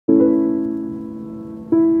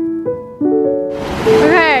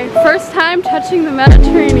time touching the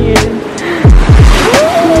Mediterranean.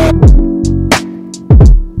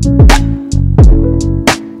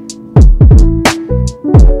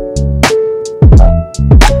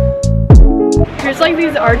 There's like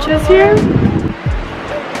these arches here.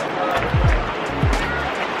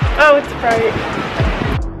 Oh, it's bright.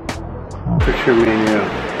 Picture me and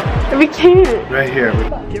you. We can't. Right here.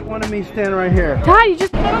 Get one of me standing right here. Dad, you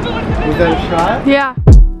just... Was that a shot? Yeah.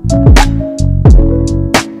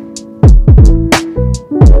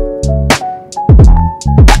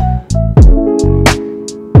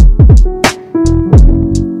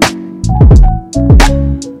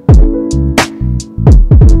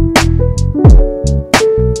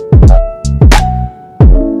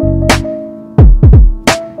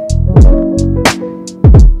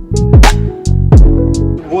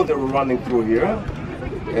 Water running through here,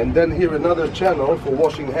 and then here another channel for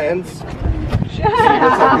washing hands.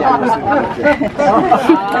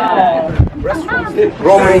 Restrooms,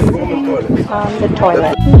 Roman toilets. The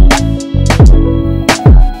toilet.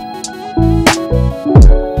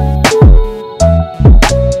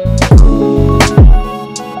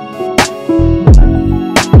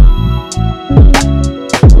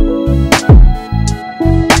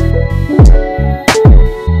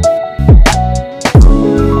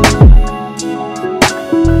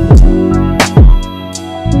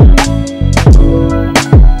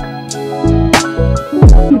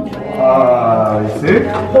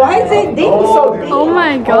 Why is it deep so deep? Oh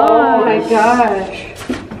my gosh. Oh my gosh.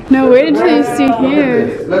 No, wait until you see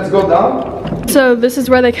here. Let's go down. So this is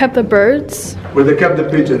where they kept the birds? Where they kept the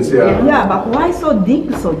pigeons, yeah. Yeah, but why so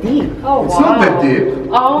deep, so deep? Oh, It's not that deep.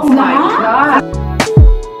 Oh my god.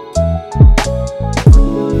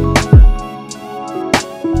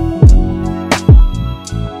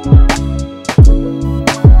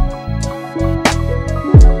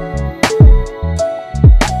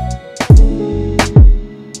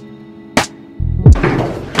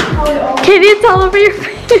 Katie, it's all over your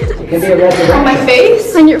face. On my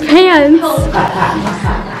face? On your pants. Oh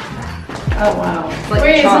wow. It's like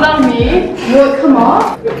Wait, is it on me? Will it come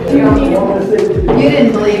off? You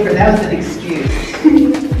didn't believe her. That was an excuse.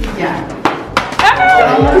 Yeah.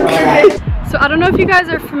 So I don't know if you guys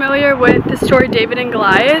are familiar with the story David and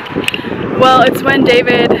Goliath. Well, it's when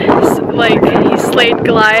David, he slayed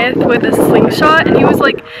Goliath with a slingshot, and he was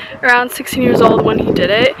like around 16 years old when he did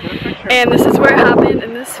it. And this is where it happened,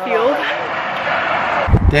 in this field.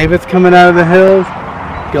 David's coming out of the hills.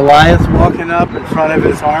 Goliath's walking up in front of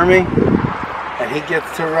his army, and he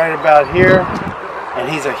gets to right about here. And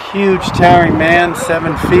he's a huge towering man,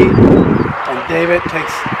 7 feet. And David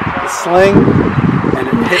takes the sling, and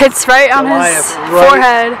it Hits right on Goliath his right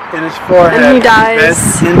forehead. in his forehead, And he dies.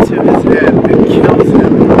 bends into his head and kills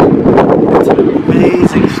him. It's an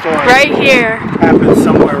amazing story. Right here. Happens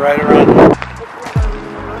somewhere right around here.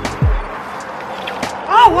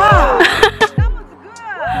 Oh wow! That was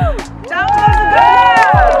good! That was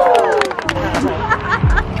good!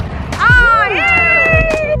 Oh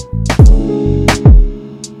yay!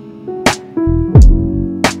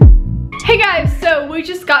 Hey guys, so we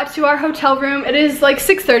just got to our hotel room. It is like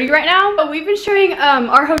 6:30 right now, but we've been sharing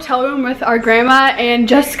our hotel room with our grandma, and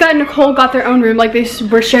Jessica and Nicole got their own room, like they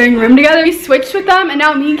were sharing room together. We switched with them, and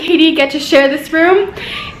now me and Katie get to share this room,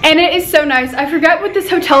 and it is so nice. I forget what this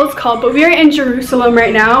hotel is called, but we are in Jerusalem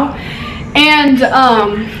right now, and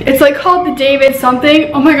it's like called the David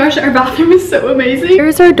something. Oh my gosh, our bathroom is so amazing.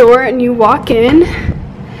 Here's our door, and you walk in,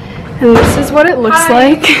 and this is what it looks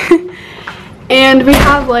like. And we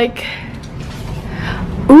have like,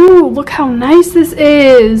 ooh, look how nice this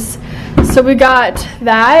is. So we got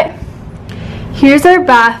that. Here's our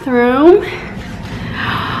bathroom.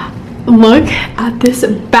 Look at this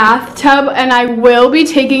bathtub, and I will be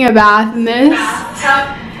taking a bath in this.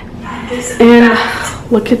 And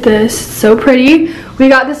look at this, so pretty. We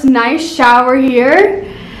got this nice shower here,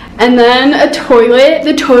 and then a toilet.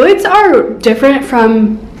 The toilets are different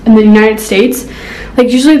from in the United States. Like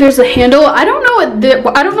usually there's a handle. I don't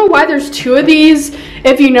know why there's 2 of these.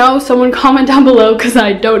 If you know, someone comment down below, because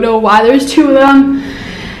I don't know why there's 2 of them.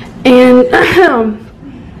 And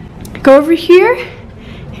go over here.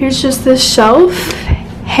 Here's just this shelf.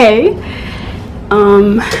 Hey,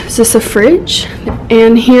 is this a fridge?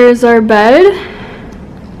 And here's our bed,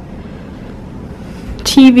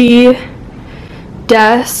 TV,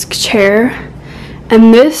 desk, chair,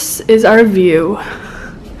 and this is our view.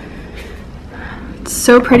 It's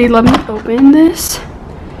so pretty. Let me open this.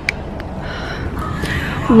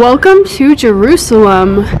 Welcome to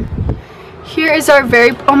Jerusalem. Here is our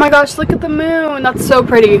oh my gosh, look at the moon. That's so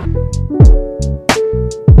pretty.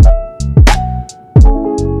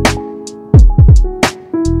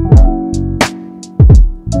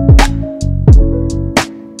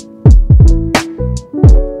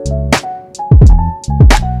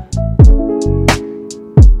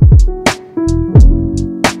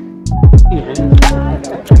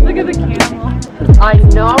 I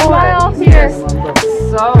know Smile it. here.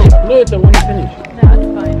 So. Later when you finish.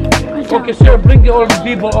 Okay, sir, bring all the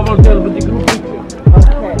people over there with the group with you.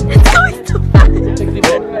 It's going so fast. Take the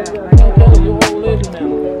back. Okay, you all lady now.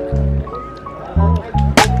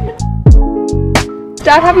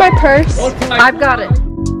 Dad, have my purse. I've got it.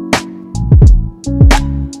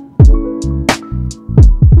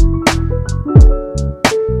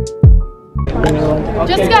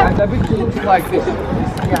 Jessica. The picture looks like this.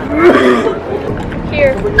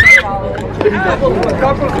 Here. Let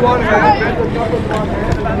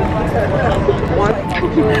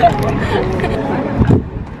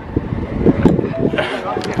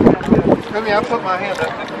me, I'll put my hand up.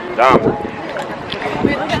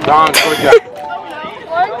 Don, good job.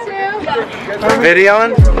 1, 2.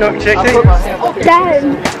 Videoing? No, Chicksy? Dad.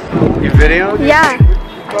 You videoing? Yeah.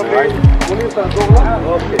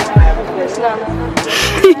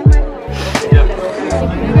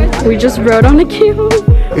 We just rode on a camel.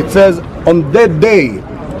 It says, on that day,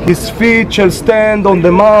 his feet shall stand on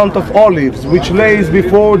the Mount of Olives, which lays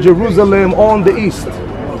before Jerusalem on the east.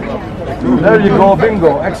 There you go,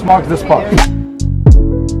 bingo, X marks the spot.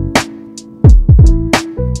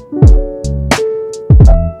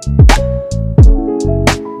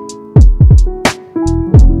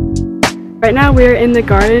 Right now we're in the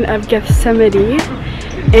Garden of Gethsemane,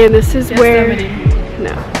 and this is where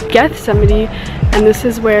Gethsemane, and this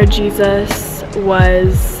is where Jesus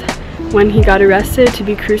was when he got arrested to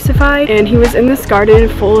be crucified, and he was in this garden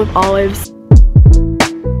full of olives.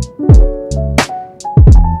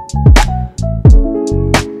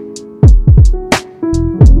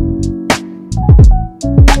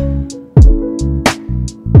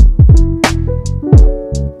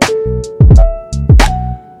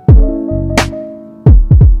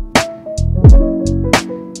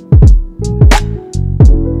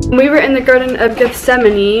 We were in the Garden of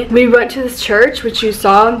Gethsemane. We went to this church, which you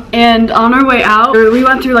saw, and on our way out, we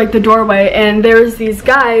went through like the doorway, and there was these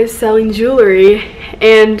guys selling jewelry,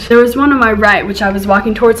 and there was one on my right, which I was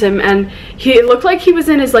walking towards him, and it looked like he was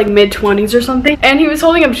in his like mid-20s or something, and he was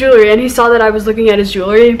holding up jewelry, and he saw that I was looking at his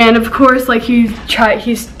jewelry, and of course, like he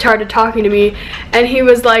started talking to me, and he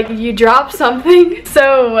was like, "You dropped something?"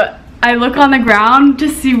 So I look on the ground to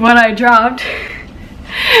see what I dropped.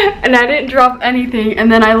 And I didn't drop anything,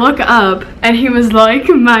 and then I look up and he was like,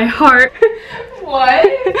 "My heart." What?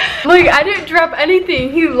 Like, I didn't drop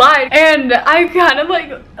anything. He lied, and I kind of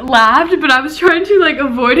like laughed, but I was trying to like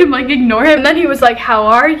avoid him, like ignore him, and then he was like, "How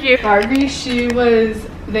are you?" Barbie,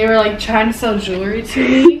 they were like trying to sell jewelry to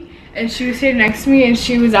me, and she was sitting next to me, and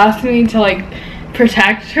she was asking me to like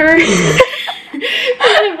protect her.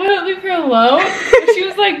 I wouldn't leave her alone. She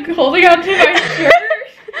was like holding on to my shirt.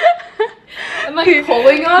 I'm like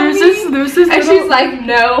pulling on me, there's this and she's like,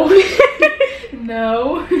 "No."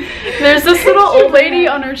 No. There's this little old lady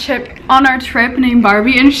on our trip named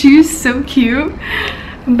Barbie, and she's so cute.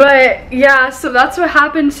 But yeah, so that's what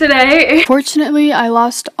happened today. Fortunately, I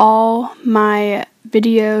lost all my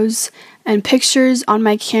videos and pictures on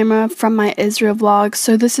my camera from my Israel vlog,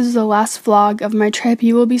 so this is the last vlog of my trip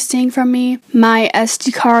you will be seeing from me. My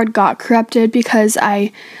SD card got corrupted because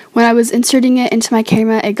when I was inserting it into my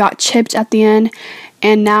camera, it got chipped at the end,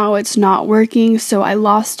 and now it's not working, so I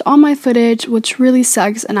lost all my footage, which really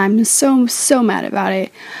sucks, and I'm so mad about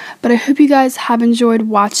it. But I hope you guys have enjoyed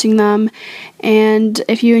watching them, and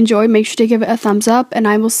if you enjoyed, make sure to give it a thumbs up, and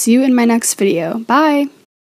I will see you in my next video. Bye!